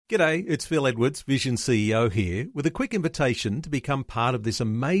G'day, it's Phil Edwards, Vision CEO here, with a quick invitation to become part of this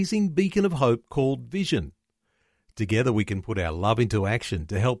amazing beacon of hope called Vision. Together we can put our love into action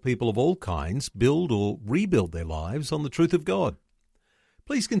to help people of all kinds build or rebuild their lives on the truth of God.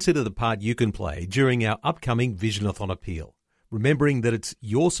 Please consider the part you can play during our upcoming Visionathon appeal, remembering that it's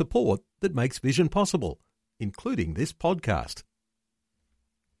your support that makes Vision possible, including this podcast.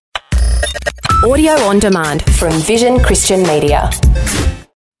 Audio on demand from Vision Christian Media.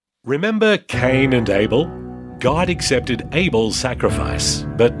 Remember Cain and Abel? God accepted Abel's sacrifice,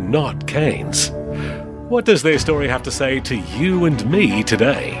 but not Cain's. What does their story have to say to you and me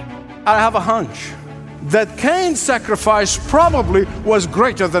today? I have a hunch that Cain's sacrifice probably was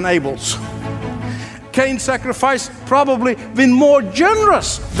greater than Abel's. Cain's sacrifice probably been more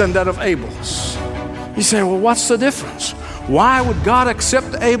generous than that of Abel's. You say, well, what's the difference? Why would God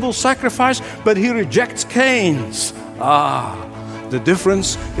accept Abel's sacrifice, but he rejects Cain's? The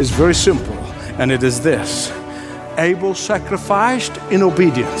difference is very simple, and it is this. Abel sacrificed in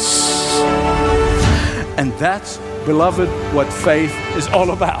obedience. And that's, beloved, what faith is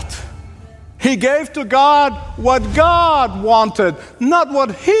all about. He gave to God what God wanted, not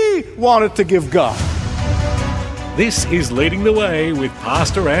what he wanted to give God. This is Leading the Way with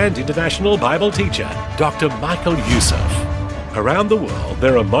pastor and international Bible teacher, Dr. Michael Youssef. Around the world,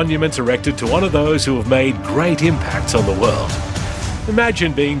 there are monuments erected to honor those who have made great impacts on the world.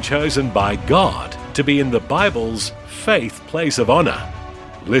 Imagine being chosen by God to be in the Bible's faith place of honor.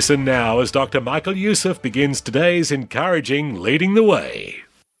 Listen now as Dr. Michael Youssef begins today's encouraging Leading the Way.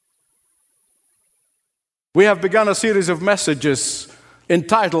 We have begun a series of messages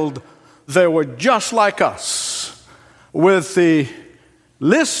entitled, They Were Just Like Us, with the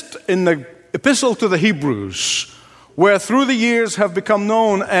list in the Epistle to the Hebrews, where through the years have become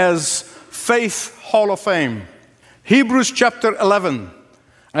known as Faith Hall of Fame. Hebrews chapter 11,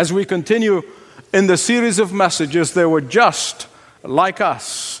 as we continue in the series of messages, they were just like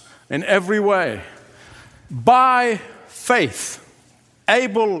us in every way. By faith,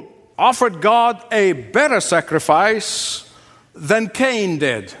 Abel offered God a better sacrifice than Cain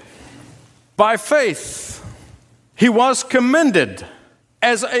did. By faith, he was commended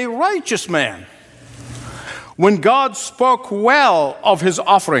as a righteous man when God spoke well of his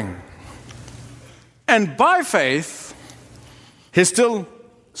offering. And by faith, he still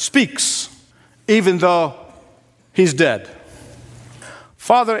speaks, even though he's dead.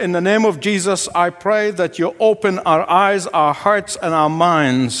 Father, in the name of Jesus, I pray that you open our eyes, our hearts, and our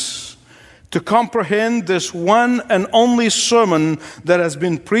minds to comprehend this one and only sermon that has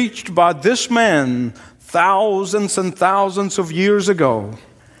been preached by this man thousands and thousands of years ago.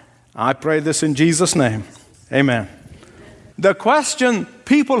 I pray this in Jesus' name. Amen. The question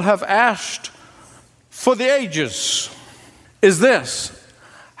people have asked for the ages is this: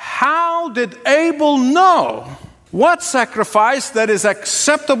 how did Abel know what sacrifice that is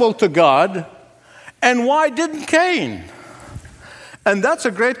acceptable to God, and why didn't Cain? And that's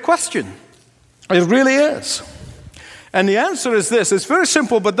a great question. It really is. And the answer is this. It's very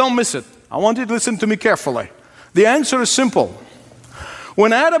simple, but don't miss it. I want you to listen to me carefully. The answer is simple.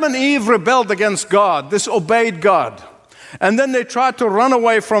 When Adam and Eve rebelled against God, disobeyed God, and then they tried to run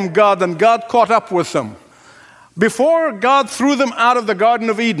away from God, and God caught up with them. Before God threw them out of the Garden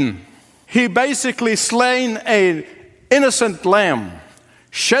of Eden, he basically slain an innocent lamb,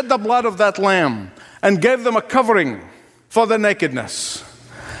 shed the blood of that lamb, and gave them a covering for their nakedness.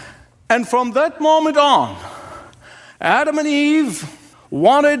 And from that moment on, Adam and Eve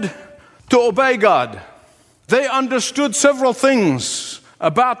wanted to obey God. They understood several things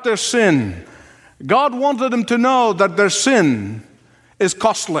about their sin. God wanted them to know that their sin is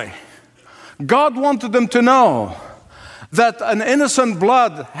costly. God wanted them to know that an innocent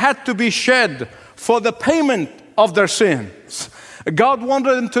blood had to be shed for the payment of their sins. God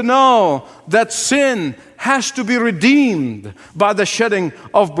wanted them to know that sin has to be redeemed by the shedding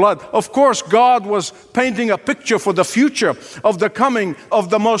of blood. Of course, God was painting a picture for the future of the coming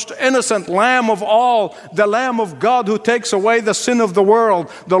of the most innocent Lamb of all, the Lamb of God who takes away the sin of the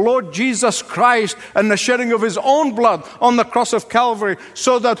world, the Lord Jesus Christ, and the shedding of his own blood on the cross of Calvary,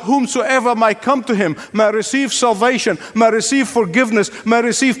 so that whomsoever might come to him may receive salvation, may receive forgiveness, may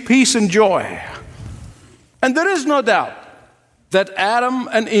receive peace and joy. And there is no doubt that Adam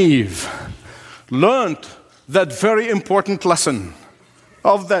and Eve learned that very important lesson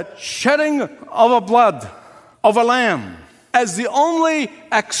of that shedding of a blood of a lamb as the only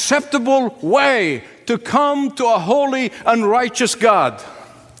acceptable way to come to a holy and righteous God.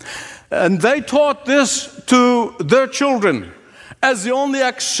 And they taught this to their children as the only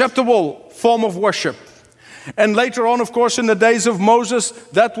acceptable form of worship. And later on, of course, in the days of Moses,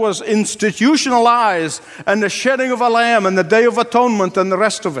 that was institutionalized, and the shedding of a lamb and the Day of Atonement and the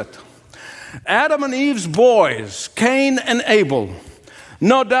rest of it. Adam and Eve's boys, Cain and Abel,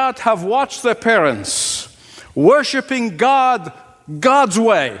 no doubt have watched their parents worshiping God God's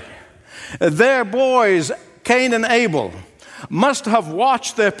way. Their boys, Cain and Abel, must have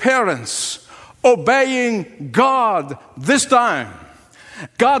watched their parents obeying God this time,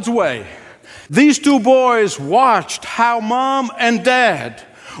 God's way. These two boys watched how mom and dad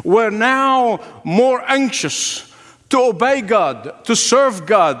were now more anxious to obey God, to serve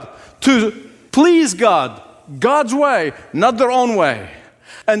God, to please God, God's way, not their own way.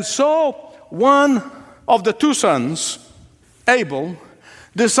 And so one of the two sons, Abel,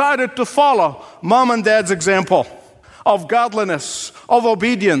 decided to follow mom and dad's example of godliness, of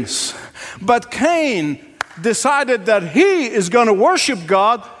obedience. But Cain decided that he is going to worship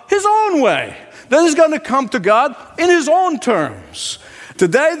God his own way, that he's going to come to God in his own terms.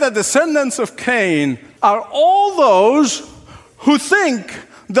 Today, the descendants of Cain are all those who think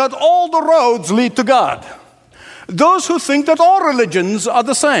that all the roads lead to God. Those who think that all religions are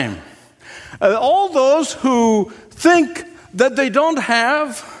the same. All those who think that they don't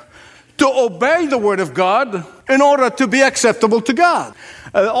have to obey the Word of God in order to be acceptable to God.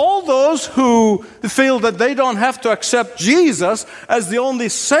 All those who feel that they don't have to accept Jesus as the only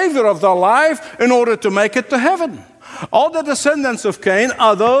Savior of their life in order to make it to heaven. All the descendants of Cain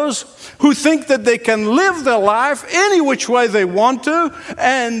are those who think that they can live their life any which way they want to,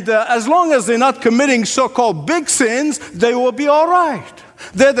 and as long as they're not committing so-called big sins, they will be all right.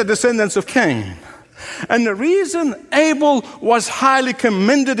 They're the descendants of Cain. And the reason Abel was highly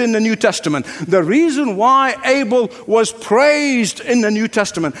commended in the New Testament, the reason why Abel was praised in the New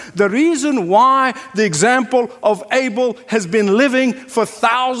Testament, the reason why the example of Abel has been living for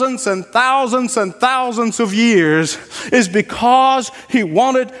thousands and thousands and thousands of years is because he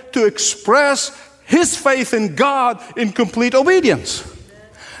wanted to express his faith in God in complete obedience.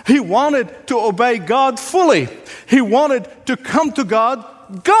 He wanted to obey God fully. He wanted to come to God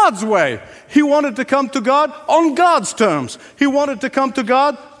God's way. He wanted to come to God on God's terms. He wanted to come to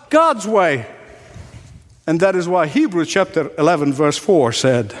God God's way. And that is why Hebrews chapter 11 verse 4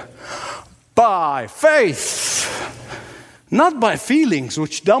 said, by faith, not by feelings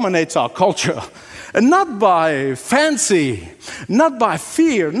which dominates our culture, and not by fancy, not by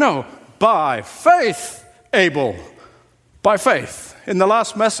fear, no, by faith, Abel, by faith. In the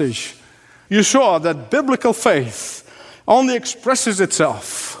last message, you saw that biblical faith only expresses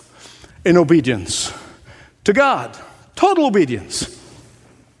itself in obedience to God, total obedience.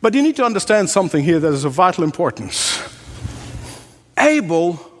 But you need to understand something here that is of vital importance.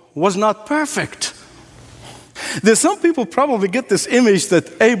 Abel was not perfect. There's some people probably get this image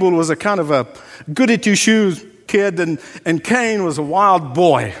that Abel was a kind of a goody-two-shoes kid and Cain was a wild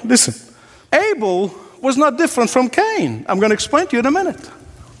boy. Listen, Abel was not different from Cain. I'm going to explain to you in a minute.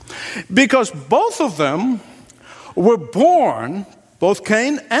 Because both of them were born, both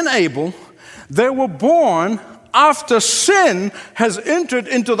Cain and Abel, they were born after sin has entered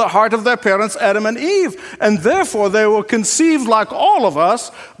into the heart of their parents, Adam and Eve. And therefore, they were conceived like all of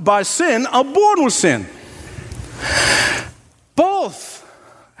us by sin, are born with sin. Both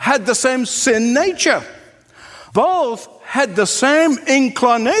had the same sin nature. Both had the same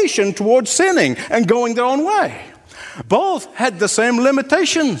inclination towards sinning and going their own way. Both had the same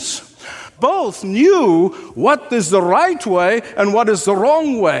limitations. Both knew what is the right way and what is the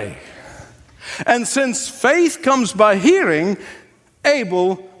wrong way. And since faith comes by hearing,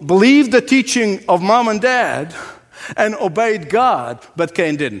 Abel believed the teaching of mom and dad and obeyed God, but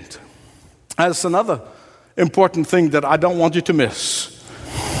Cain didn't. That's another important thing that I don't want you to miss.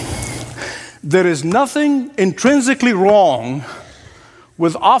 There is nothing intrinsically wrong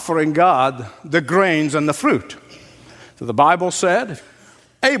with offering God the grains and the fruit. So the Bible said,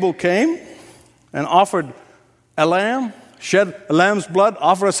 Abel came and offered a lamb, shed a lamb's blood,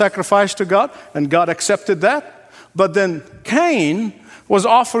 offered a sacrifice to God, and God accepted that. But then Cain was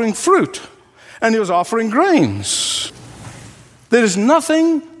offering fruit, and he was offering grains. There is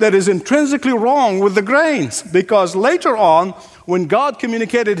nothing that is intrinsically wrong with the grains, because later on, when God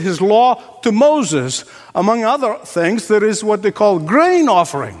communicated his law to Moses, among other things, there is what they call grain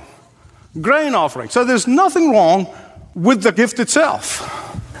offering. Grain offering. So there's nothing wrong with the gift itself.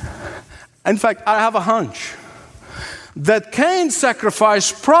 In fact, I have a hunch that Cain's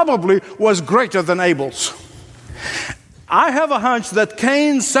sacrifice probably was greater than Abel's. I have a hunch that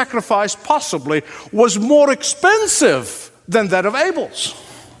Cain's sacrifice possibly was more expensive than that of Abel's.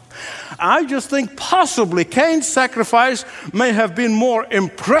 I just think possibly Cain's sacrifice may have been more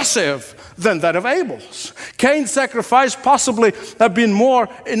impressive than that of Abel's. Cain's sacrifice possibly have been more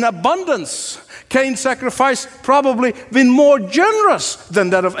in abundance. Cain's sacrifice probably been more generous than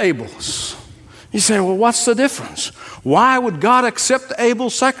that of Abel's. You say, well, what's the difference? Why would God accept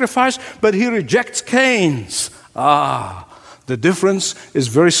Abel's sacrifice, but he rejects Cain's? The difference is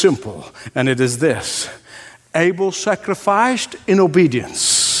very simple, and it is this. Abel sacrificed in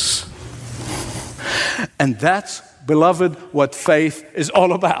obedience. And that's, beloved, what faith is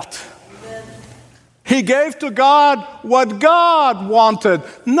all about. Amen. He gave to God what God wanted,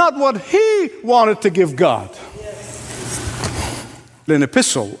 not what he wanted to give God. Yes. An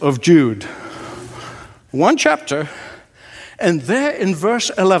epistle of Jude, 1 chapter, and there in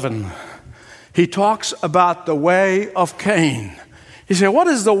verse 11, he talks about the way of Cain. He said, what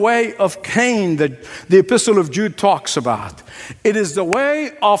is the way of Cain that the epistle of Jude talks about? It is the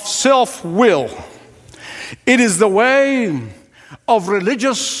way of self-will. It is the way of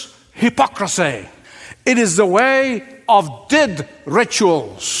religious hypocrisy. It is the way of dead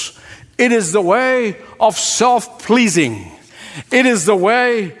rituals. It is the way of self-pleasing. It is the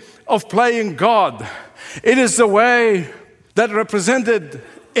way of playing God. It is the way that represented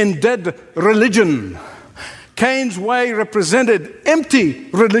in dead religion. Cain's way represented empty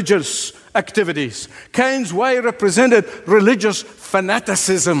religious activities. Cain's way represented religious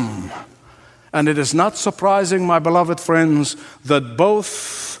fanaticism. And it is not surprising, my beloved friends, that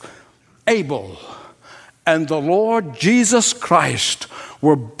both Abel and the Lord Jesus Christ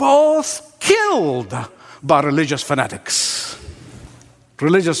were both killed by religious fanatics.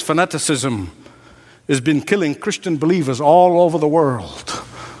 Religious fanaticism has been killing Christian believers all over the world.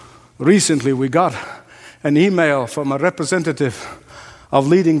 Recently, we got an email from a representative of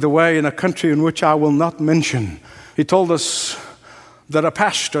Leading the Way in a country in which I will not mention. He told us that a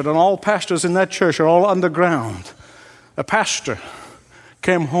pastor, and all pastors in that church are all underground. A pastor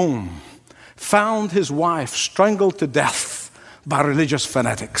came home, found his wife strangled to death by religious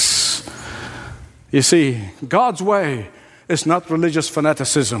fanatics. You see, God's way is not religious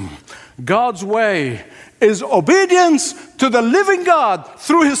fanaticism. God's way is obedience to the living God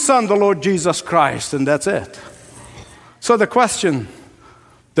through his Son, the Lord Jesus Christ, and that's it. So the question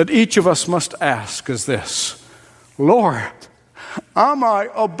that each of us must ask is this: Lord, am I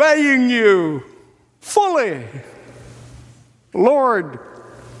obeying you fully? Lord,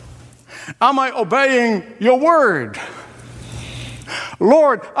 am I obeying your word?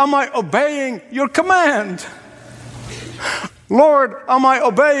 Lord, am I obeying your command? Lord, am I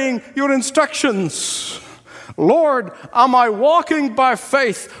obeying your instructions? Lord, am I walking by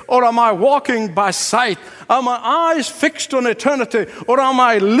faith or am I walking by sight? Are my eyes fixed on eternity or am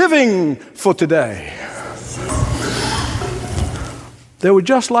I living for today? They were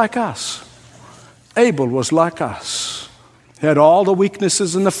just like us. Abel was like us. He had all the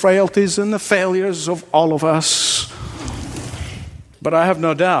weaknesses and the frailties and the failures of all of us. But I have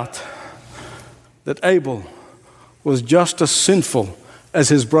no doubt that Abel was just as sinful as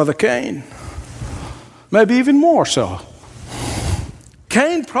his brother Cain. Maybe even more so.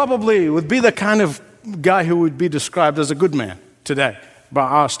 Cain probably would be the kind of guy who would be described as a good man today by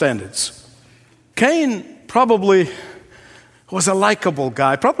our standards. Cain probably was a likable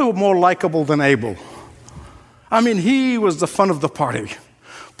guy, probably more likable than Abel. I mean, he was the fun of the party.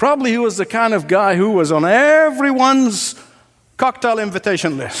 Probably he was the kind of guy who was on everyone's cocktail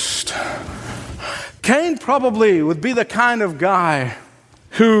invitation list. Cain probably would be the kind of guy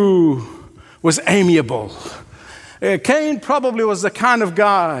who was amiable. Cain probably was the kind of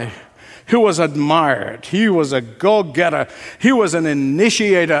guy who was admired. He was a go-getter. He was an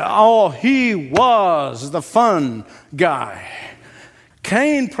initiator. Oh, he was the fun guy.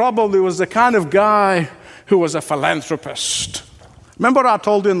 Cain probably was the kind of guy who was a philanthropist. Remember I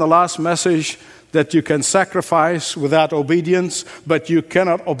told you in the last message that you can sacrifice without obedience, but you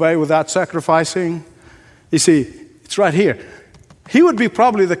cannot obey without sacrificing? You see, it's right here. He would be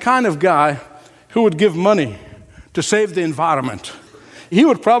probably the kind of guy who would give money to save the environment. He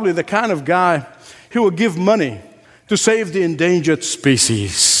would probably be the kind of guy who would give money to save the endangered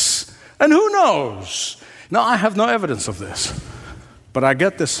species. And who knows? Now, I have no evidence of this, but I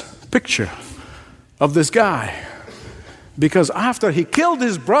get this picture of this guy. Because after he killed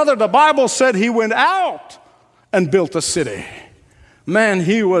his brother, the Bible said he went out and built a city. Man,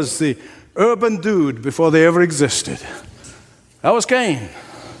 he was the urban dude before they ever existed. That was Cain.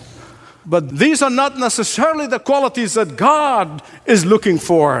 But these are not necessarily the qualities that God is looking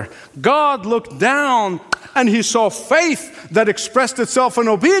for. God looked down and he saw faith that expressed itself in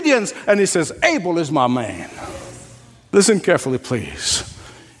obedience, and he says, Abel is my man. Listen carefully, please.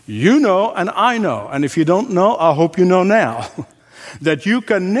 You know and I know, and if you don't know, I hope you know now, that you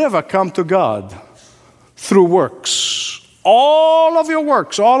can never come to God through works. All of your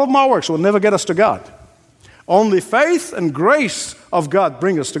works, all of my works will never get us to God. Only faith and grace of God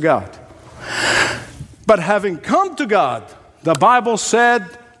bring us to God. But having come to God, the Bible said,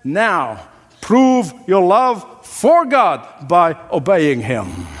 now prove your love for God by obeying Him.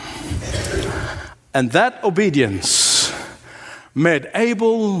 And that obedience made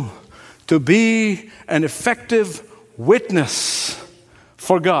able to be an effective witness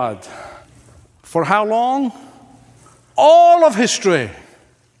for God. For how long? All of history,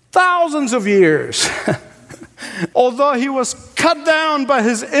 thousands of years. Although he was cut down by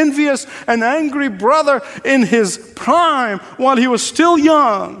his envious and angry brother in his prime while he was still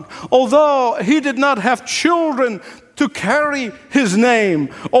young, although he did not have children to carry his name,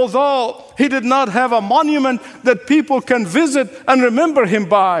 although he did not have a monument that people can visit and remember him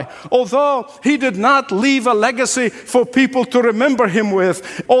by, although he did not leave a legacy for people to remember him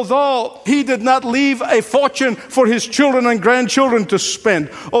with, although he did not leave a fortune for his children and grandchildren to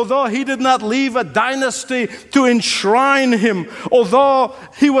spend, although he did not leave a dynasty to enshrine him, although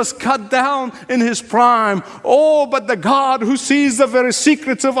he was cut down in his prime, but the God who sees the very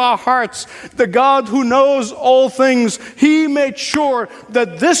secrets of our hearts, the God who knows all things, He made sure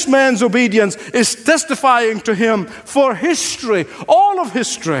that this man's obedience is testifying to him for history, all of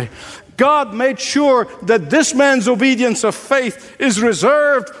history. God made sure that this man's obedience of faith is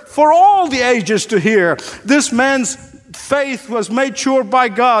reserved for all the ages to hear. This man's faith was made sure by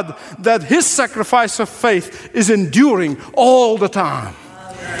God that his sacrifice of faith is enduring all the time.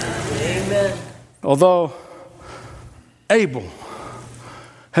 Amen. Although Abel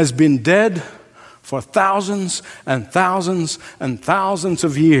has been dead for thousands and thousands and thousands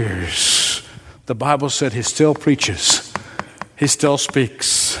of years, the Bible said he still preaches. He still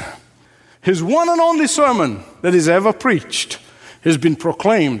speaks. His one and only sermon that he's ever preached has been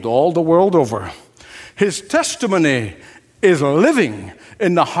proclaimed all the world over. His testimony is living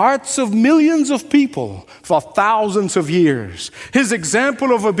in the hearts of millions of people for thousands of years. His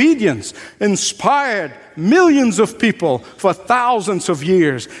example of obedience inspired millions of people for thousands of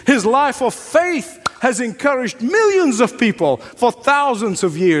years. His life of faith has encouraged millions of people for thousands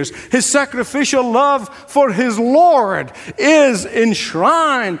of years. His sacrificial love for his Lord is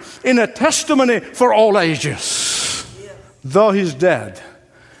enshrined in a testimony for all ages. Though he's dead,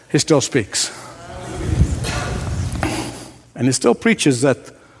 he still speaks. And he still preaches that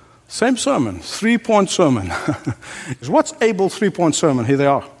same sermon, 3-point sermon. What's Abel's 3-point sermon? Here they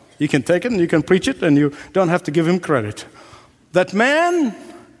are. You can take it and you can preach it and you don't have to give him credit. That man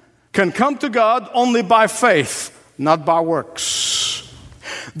can come to God only by faith, not by works.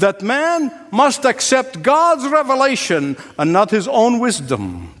 That man must accept God's revelation and not his own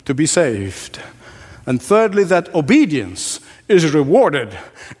wisdom to be saved. And thirdly, that obedience is rewarded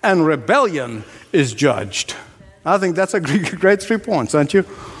and rebellion is judged. I think that's a great 3 points, aren't you?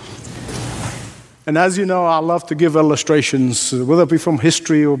 And as you know, I love to give illustrations, whether it be from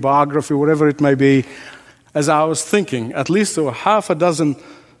history or biography, whatever it may be. As I was thinking, at least there were half a dozen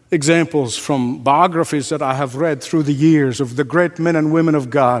examples from biographies that I have read through the years of the great men and women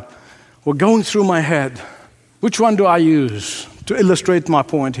of God were going through my head. Which one do I use to illustrate my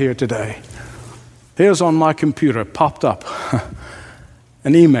point here today? Here's on my computer, popped up,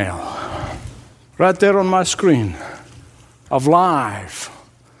 an email right there on my screen of live,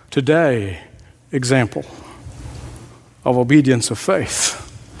 today, example of obedience of faith.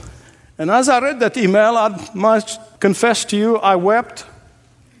 And as I read that email, I must confess to you, I wept,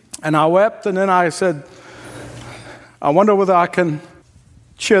 and then I said, I wonder whether I can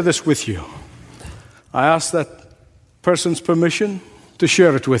share this with you. I asked that person's permission to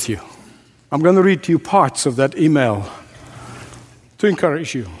share it with you. I'm going to read to you parts of that email to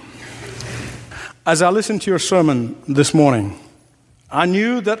encourage you. As I listened to your sermon this morning, I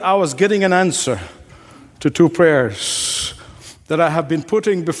knew that I was getting an answer to 2 prayers that I have been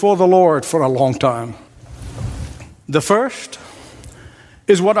putting before the Lord for a long time. The first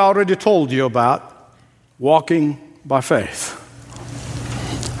is what I already told you about, walking by faith.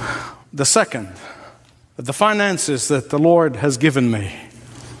 The second, the finances that the Lord has given me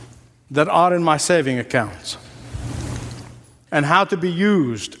that are in my saving accounts, and how to be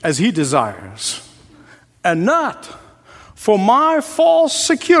used as He desires, and not for my false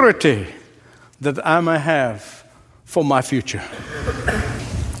security that I may have for my future.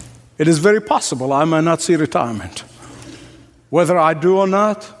 It is very possible I may not see retirement. Whether I do or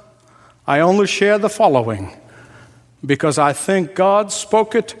not, I only share the following because I think God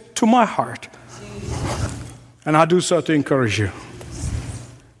spoke it to my heart. And I do so to encourage you.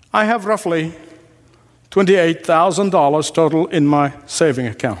 I have roughly $28,000 total in my saving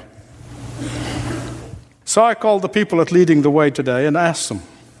account. So I called the people at Leading the Way today and asked them,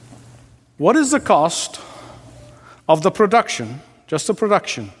 what is the cost of the production, just the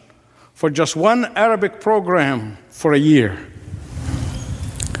production, for just one Arabic program for a year?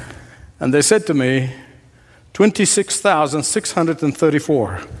 And they said to me,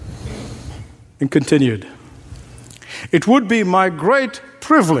 $26,634, and continued, it would be my great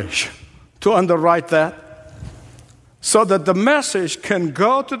privilege to underwrite that so that the message can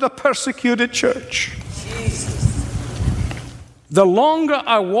go to the persecuted church. The longer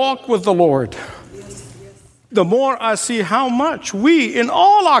I walk with the Lord, the more I see how much we, in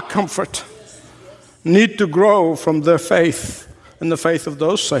all our comfort, need to grow from their faith and the faith of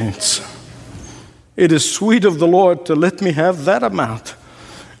those saints. It is sweet of the Lord to let me have that amount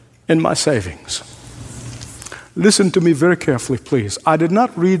in my savings. Listen to me very carefully, please. I did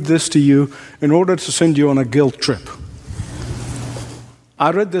not read this to you in order to send you on a guilt trip.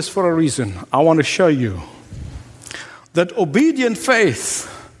 I read this for a reason. I want to show you that obedient faith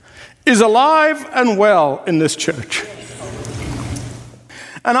is alive and well in this church.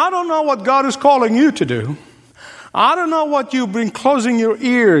 And I don't know what God is calling you to do. I don't know what you've been closing your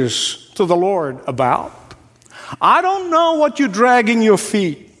ears to the Lord about. I don't know what you're dragging your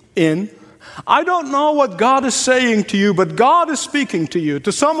feet in. I don't know what God is saying to you, but God is speaking to you.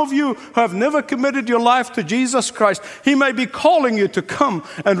 To some of you who have never committed your life to Jesus Christ, He may be calling you to come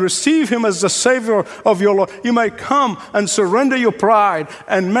and receive Him as the Savior of your life. You may come and surrender your pride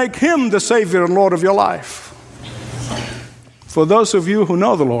and make Him the Savior and Lord of your life. For those of you who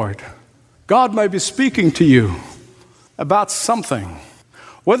know the Lord, God may be speaking to you about something.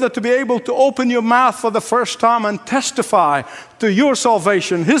 Whether to be able to open your mouth for the first time and testify to your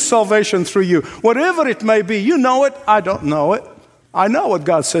salvation, His salvation through you. Whatever it may be, you know it, I don't know it. I know what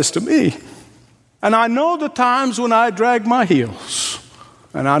God says to me. And I know the times when I drag my heels.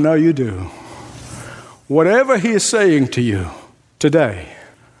 And I know you do. Whatever He is saying to you today,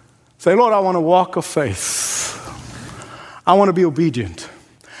 say, Lord, I want to walk of faith. I want to be obedient.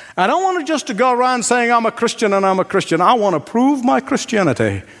 I don't want just to go around saying I'm a Christian and I'm a Christian. I want to prove my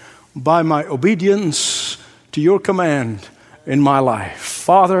Christianity by my obedience to your command in my life.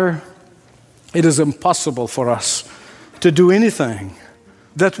 Father, it is impossible for us to do anything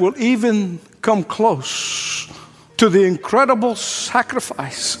that will even come close to the incredible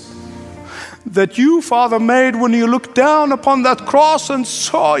sacrifice that you, Father, made when you looked down upon that cross and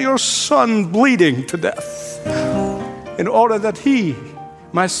saw your Son bleeding to death in order that He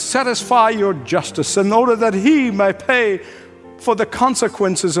might satisfy your justice, in order that He may pay for the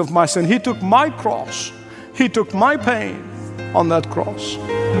consequences of my sin. He took my cross. He took my pain on that cross.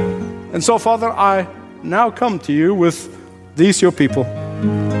 And so, Father, I now come to you with these your people.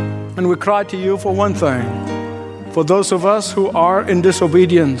 And we cry to you for one thing. For those of us who are in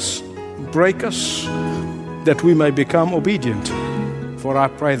disobedience, break us that we may become obedient. For I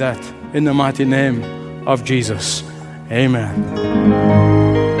pray that in the mighty name of Jesus. Amen.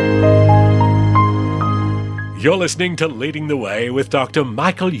 You're listening to Leading the Way with Dr.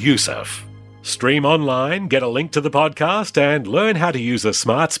 Michael Youssef. Stream online, get a link to the podcast, and learn how to use a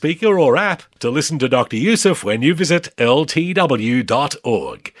smart speaker or app to listen to Dr. Youssef when you visit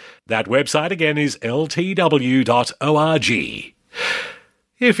ltw.org. That website again is ltw.org.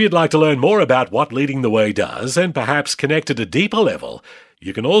 If you'd like to learn more about what Leading the Way does and perhaps connect at a deeper level,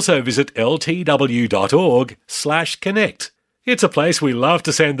 you can also visit ltw.org/connect. It's a place we love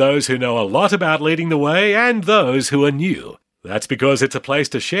to send those who know a lot about leading the way and those who are new. That's because it's a place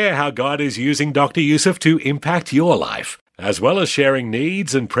to share how God is using Dr. Youssef to impact your life, as well as sharing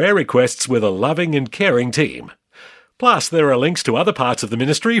needs and prayer requests with a loving and caring team. Plus, there are links to other parts of the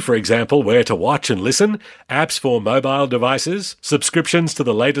ministry, for example, where to watch and listen, apps for mobile devices, subscriptions to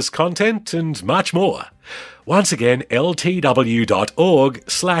the latest content, and much more. Once again,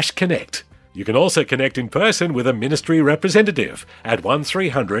 ltw.org/connect. You can also connect in person with a ministry representative at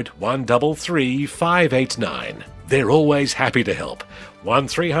 1300 133 589. They're always happy to help.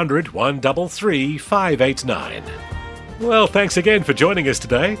 1300 133 589. Well, thanks again for joining us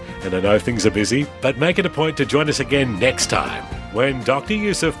today, and I know things are busy, but make it a point to join us again next time when Dr.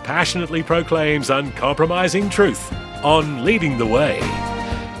 Youssef passionately proclaims uncompromising truth on Leading the Way.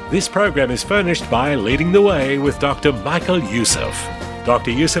 This program is furnished by Leading the Way with Dr. Michael Youssef.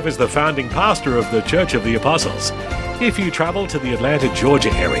 Dr. Youssef is the founding pastor of the Church of the Apostles. If you travel to the Atlanta,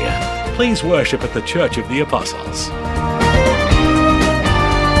 Georgia area, please worship at the Church of the Apostles.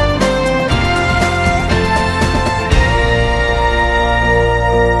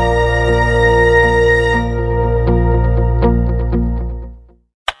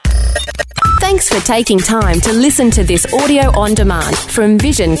 for taking time to listen to this audio on demand from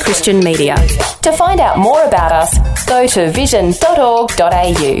Vision Christian Media. To find out more about us, go to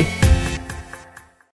vision.org.au.